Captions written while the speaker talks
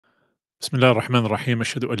بسم الله الرحمن الرحيم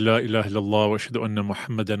أشهد أن لا إله إلا الله وأشهد أن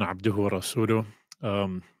محمدا عبده ورسوله.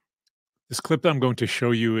 Um, this clip that I'm going to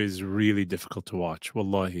show you is really difficult to watch.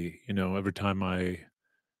 Wallahi, every time I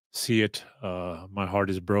see it, my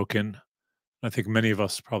heart is broken. I think many of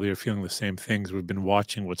us probably are feeling the same things. We've been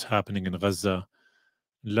watching what's happening in Gaza.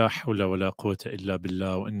 لا حول ولا قوة إلا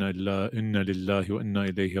بالله إنا لله وإنا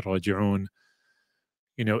إليه راجعون.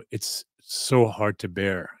 It's so hard to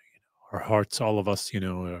bear. Our hearts, all of us,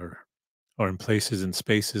 are in places and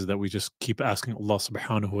spaces that we just keep asking Allah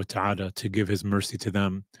subhanahu wa ta'ala to give his mercy to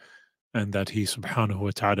them and that he subhanahu wa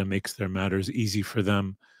ta'ala makes their matters easy for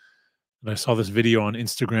them. And I saw this video on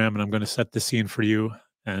Instagram and I'm going to set the scene for you.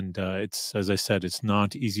 And it's, as I said, it's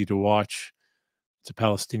not easy to watch. It's a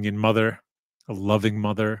Palestinian mother, a loving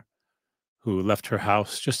mother who left her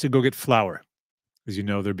house just to go get flour. As you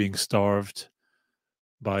know, they're being starved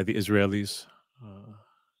by the Israelis,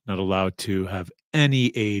 not allowed to have any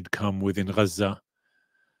aid come within Gaza.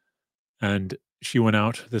 And she went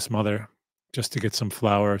out, this mother, just to get some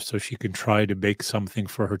flour so she can try to bake something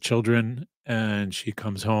for her children. And she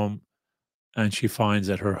comes home and she finds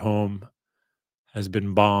that her home has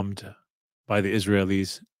been bombed by the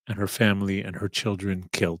Israelis and her family and her children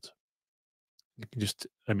killed. You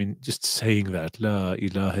can just saying that, La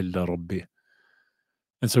ilaha illa Rabbi.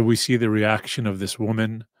 And so we see the reaction of this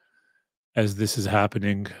woman as this is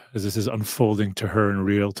happening, as this is unfolding to her in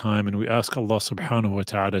real time. And we ask Allah subhanahu wa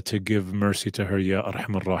ta'ala to give mercy to her, Ya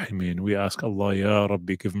Arhamar Rahimin. We ask Allah, Ya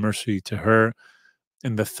Rabbi, give mercy to her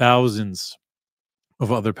and the thousands of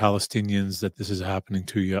other Palestinians that this is happening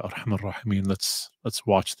to, Ya Arhamar Rahimin. Let's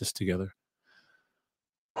watch this together.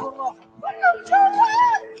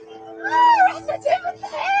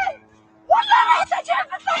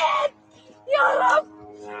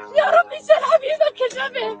 يا رب يجعل حبيبك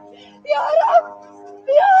النبي يا رب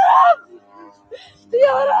يا رب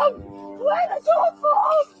يا رب وين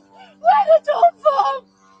اشوفهم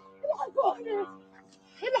الحقوني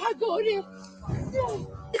الحقوني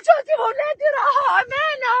جوزي واولادي راحوا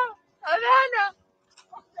امانه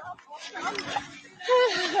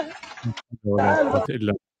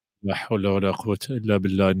لا حول ولا قوة إلا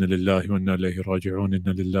بالله إن لله وإنا إليه راجعون إن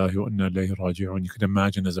لله وإنا إليه راجعون. You can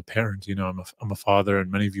imagine as a parent, I'm a father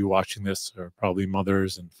and many of you watching this are probably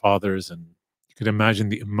mothers and fathers, and you can imagine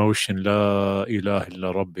the emotion, La ilaha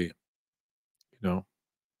illa Rabbi, you know.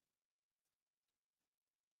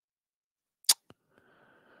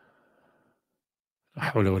 لا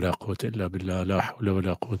حول ولا قوة إلا بالله لا حول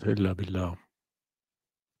ولا قوة إلا بالله.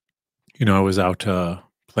 I was out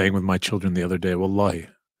playing with my children the other day, wallahi,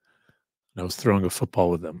 and I was throwing a football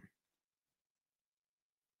with them.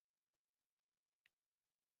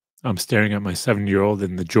 I'm staring at my 7-year-old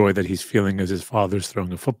and the joy that he's feeling as his father's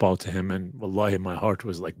throwing a football to him. And wallahi, my heart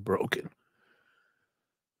was like broken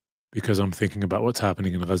because I'm thinking about what's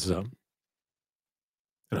happening in Gaza.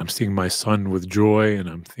 And I'm seeing my son with joy, and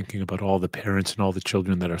I'm thinking about all the parents and all the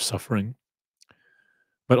children that are suffering.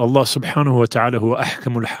 But Allah subhanahu wa ta'ala huwa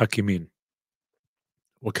ahkamul hakimin.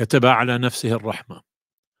 وَكَتَبَ عَلَى نَفْسِهِ الرَّحْمَةِ.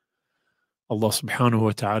 Allah subhanahu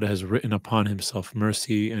wa ta'ala has written upon himself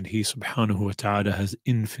mercy, and he subhanahu wa ta'ala has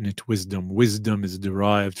infinite wisdom. Wisdom is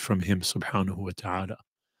derived from him subhanahu wa ta'ala.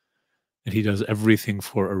 And he does everything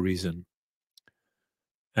for a reason.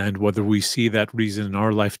 And whether we see that reason in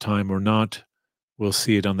our lifetime or not, we'll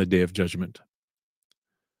see it on the day of judgment.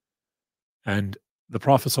 And the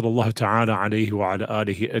Prophet sallallahu ta'ala alayhi wa ala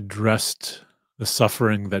alihi addressed the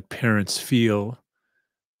suffering that parents feel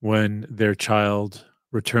when their child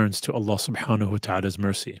returns to Allah subhanahu wa ta'ala's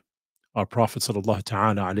mercy. Our Prophet sallallahu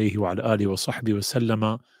ta'ala alayhi wa ala alihi wa sahbihi wa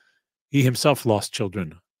sallama, he himself lost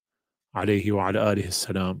children, alayhi wa ala alihi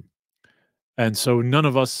salam. And so none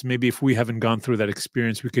of us, maybe if we haven't gone through that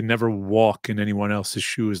experience, we can never walk in anyone else's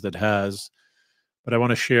shoes that has. But I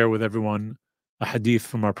want to share with everyone a hadith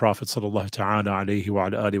from our Prophet sallallahu ta'ala alayhi wa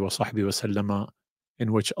ala alihi wa sahbihi wa sallama,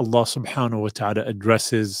 in which Allah subhanahu wa ta'ala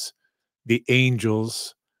addresses the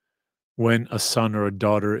angels when a son or a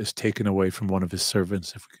daughter is taken away from one of his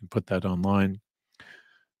servants, if we can put that online.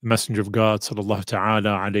 The Messenger of God sallallahu ta'ala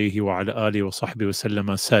alayhi wa ala alihi wa sahbihi wa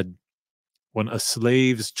sallama said, when a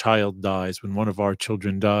slave's child dies, when one of our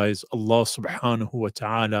children dies, Allah subhanahu wa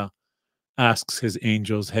ta'ala asks his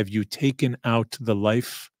angels, have you taken out the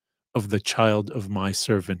life of the child of my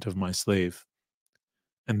servant, of my slave?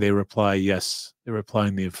 And they reply, yes. They reply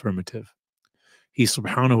in the affirmative. He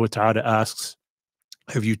subhanahu wa ta'ala asks,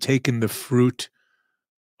 have you taken the fruit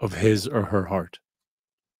of his or her heart?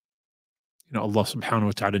 Allah subhanahu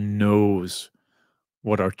wa ta'ala knows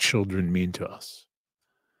what our children mean to us.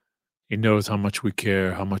 He knows how much we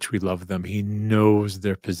care, how much we love them. He knows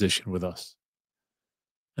their position with us.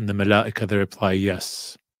 And the malaika, they reply,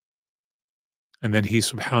 yes. And then he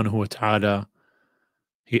subhanahu wa ta'ala,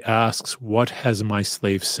 he asks, what has my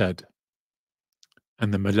slave said?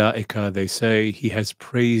 And the malaika, they say, he has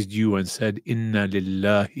praised you and said, Inna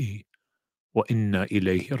lillahi wa inna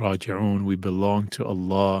ilayhi raji'un. We belong to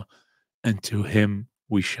Allah and to him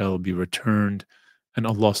we shall be returned. And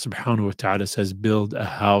Allah subhanahu wa ta'ala says, build a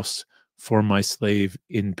house for my slave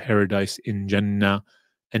in paradise, in Jannah,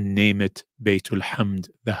 and name it Baytul Hamd,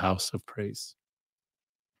 the house of praise.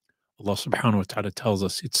 Allah subhanahu wa ta'ala tells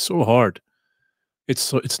us it's so hard.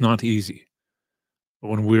 It's not easy.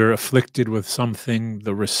 When we're afflicted with something,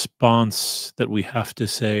 the response that we have to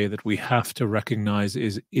say, that we have to recognize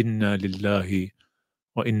is Inna lillahi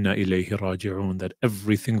wa inna ilayhi raji'un, that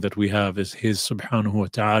everything that we have is His subhanahu wa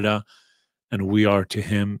ta'ala, and we are to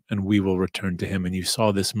Him, and we will return to Him. And you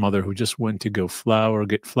saw this mother who just went to get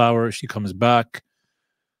flour. She comes back,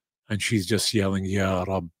 and she's just yelling, Ya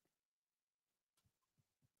Rab,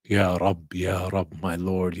 Ya Rab, Ya Rab, my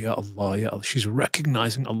Lord, Ya Allah, Ya Allah. She's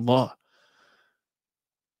recognizing Allah.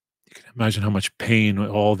 You can imagine how much pain,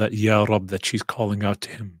 all that Ya Rab that she's calling out to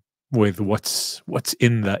Him with. What's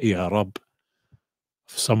in that Ya Rab?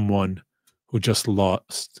 Someone who just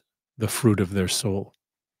lost the fruit of their soul.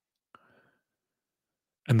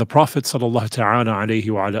 And the Prophet sallallahu ta'ala alayhi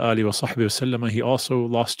wa ala alihi wa sahbihi wasallam, he also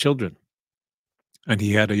lost children. And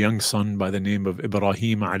he had a young son by the name of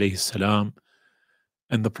Ibrahim alayhi salam.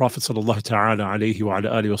 And the Prophet sallallahu ta'ala alayhi wa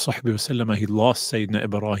ala alihi wa sahbihi wasallam, he lost Sayyidina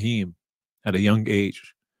Ibrahim at a young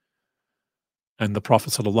age. And the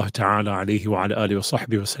Prophet sallallahu ta'ala alayhi wa ala alihi wa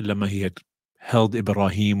sahbihi wasallam, he had held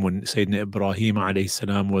Ibrahim when Sayyidina Ibrahim alayhi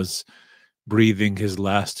salam was breathing his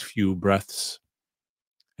last few breaths.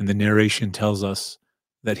 And the narration tells us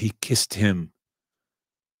that he kissed him.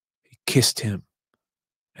 He kissed him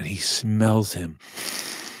and he smells him.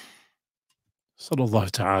 Sallallahu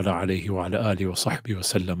ta'ala alayhi wa ala alihi wa sahbihi wa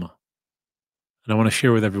sallama. And I want to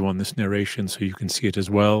share with everyone this narration so you can see it as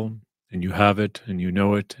well, and you have it, and you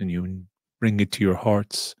know it, and you bring it to your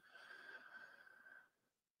hearts.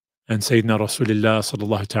 And Sayyidina Rasulullah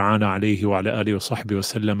sallallahu ta'ala alayhi wa ala alihi wa sahbihi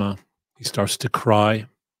wa sallama, he starts to cry.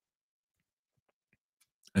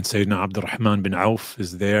 And Sayyidina Abdurrahman bin Auf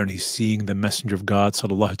is there, and he's seeing the Messenger of God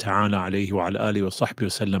sallallahu ta'ala alayhi wa ala alihi wa sahbihi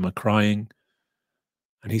wa sallama crying.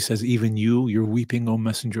 And he says, even you're weeping, O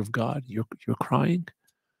Messenger of God, you're crying.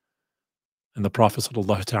 And the Prophet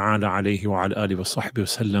sallallahu ta'ala alayhi wa ala alihi wa sahbihi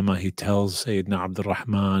wa sallama, he tells Sayyidina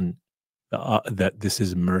Abdurrahman that this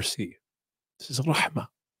is mercy. This is rahmah.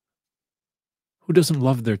 Who doesn't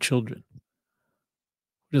love their children?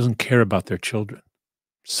 Who doesn't care about their children?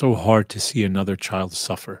 So hard to see another child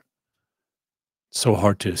suffer. So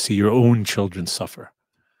hard to see your own children suffer.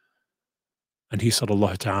 And he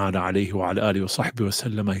sallallahu ta'ala alayhi wa ala alihi wa sahbihi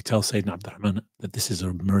wa sallam, he tells Sayyidina Abdurrahman that this is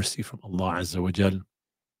a mercy from Allah Azza wa Jal.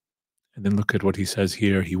 And then look at what he says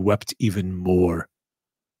here. He wept even more.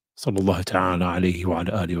 Sallallahu ta'ala alayhi wa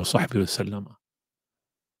ala alihi wa sahbihi wa sallam.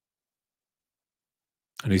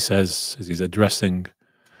 And he says, as he's addressing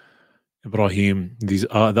Ibrahim,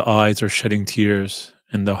 the eyes are shedding tears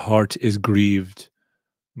and the heart is grieved,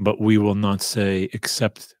 but we will not say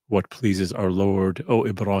except what pleases our Lord. O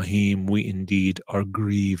Ibrahim, we indeed are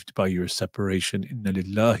grieved by your separation. Inna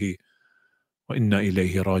lillahi wa inna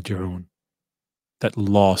ilayhi raji'un. That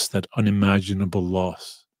loss, that unimaginable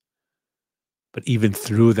loss. But even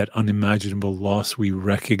through that unimaginable loss, we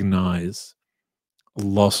recognize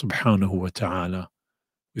Allah subhanahu wa ta'ala.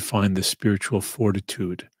 We find the spiritual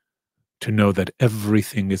fortitude to know that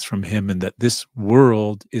everything is from Him and that this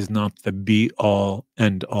world is not the be-all,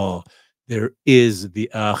 end-all. There is the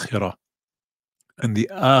akhirah. And the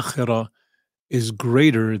akhirah is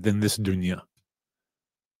greater than this dunya.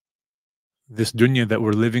 This dunya that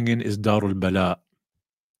we're living in is darul bala.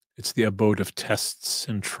 It's the abode of tests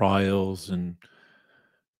and trials and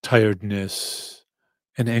tiredness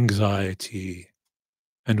and anxiety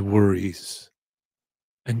and worries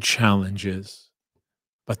and challenges.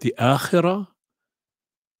 But the akhirah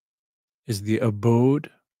is the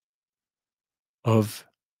abode of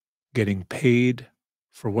getting paid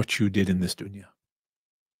for what you did in this dunya.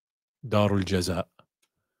 Darul Jaza.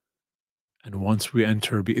 And once we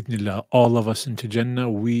enter, bi'idhnillah, all of us into Jannah,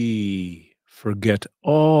 we forget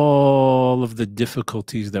all of the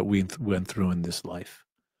difficulties that we went through in this life.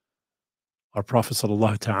 Our Prophet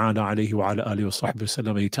sallallahu ta'ala alayhi wa ala alihi wa sahbihi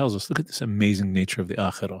wa sallam, he tells us, look at this amazing nature of the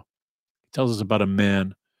akhirah. He tells us about a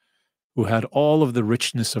man who had all of the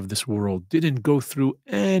richness of this world, didn't go through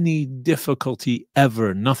any difficulty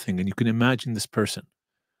ever, nothing. And you can imagine this person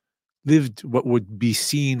lived what would be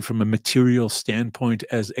seen from a material standpoint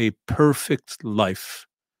as a perfect life.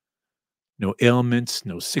 no ailments,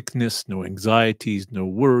 no sickness, no anxieties, no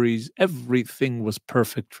worries. Everything was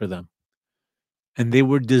perfect for them. And they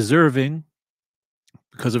were deserving,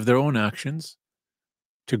 because of their own actions,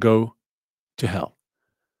 to go to hell.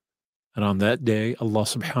 And on that day, Allah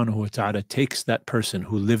subhanahu wa ta'ala takes that person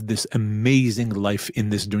who lived this amazing life in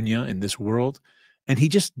this dunya, in this world, and he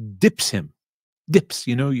just dips him. Dips,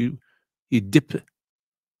 you dip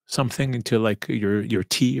something into like your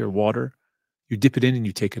tea or water, you dip it in and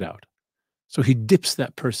you take it out. So he dips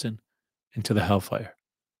that person into the hellfire.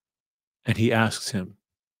 And he asks him,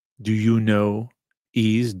 do you know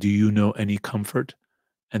ease? Do you know any comfort?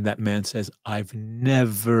 And that man says, I've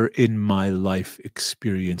never in my life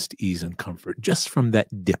experienced ease and comfort, just from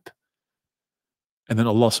that dip. And then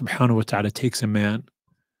Allah subhanahu wa ta'ala takes a man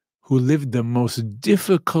who lived the most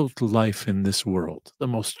difficult life in this world, the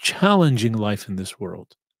most challenging life in this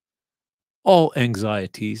world, all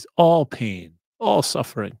anxieties, all pain, all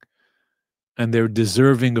suffering, and they're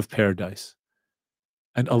deserving of paradise.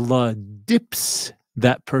 And Allah dips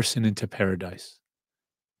that person into paradise.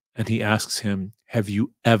 And he asks him, have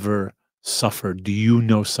you ever suffered? Do you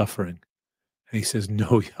know suffering? And he says,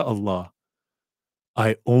 no, Ya Allah.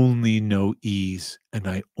 I only know ease and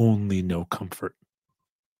I only know comfort.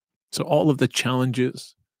 So all of the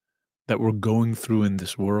challenges that we're going through in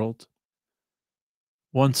this world,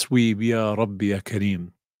 once we, Ya Rabbi Ya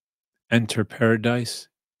Kareem, enter paradise,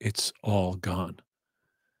 it's all gone.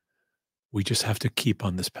 We just have to keep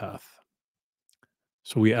on this path.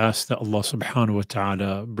 So we ask that Allah subhanahu wa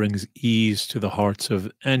ta'ala brings ease to the hearts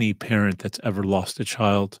of any parent that's ever lost a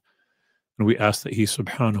child. And we ask that He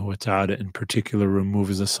subhanahu wa ta'ala in particular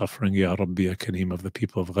removes the suffering, Ya Rabbi Ya Kareem, of the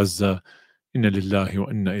people of Gaza. Inna lillahi wa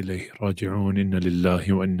inna ilayhi raji'un. Inna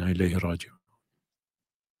lillahi wa inna ilayhi raji'un.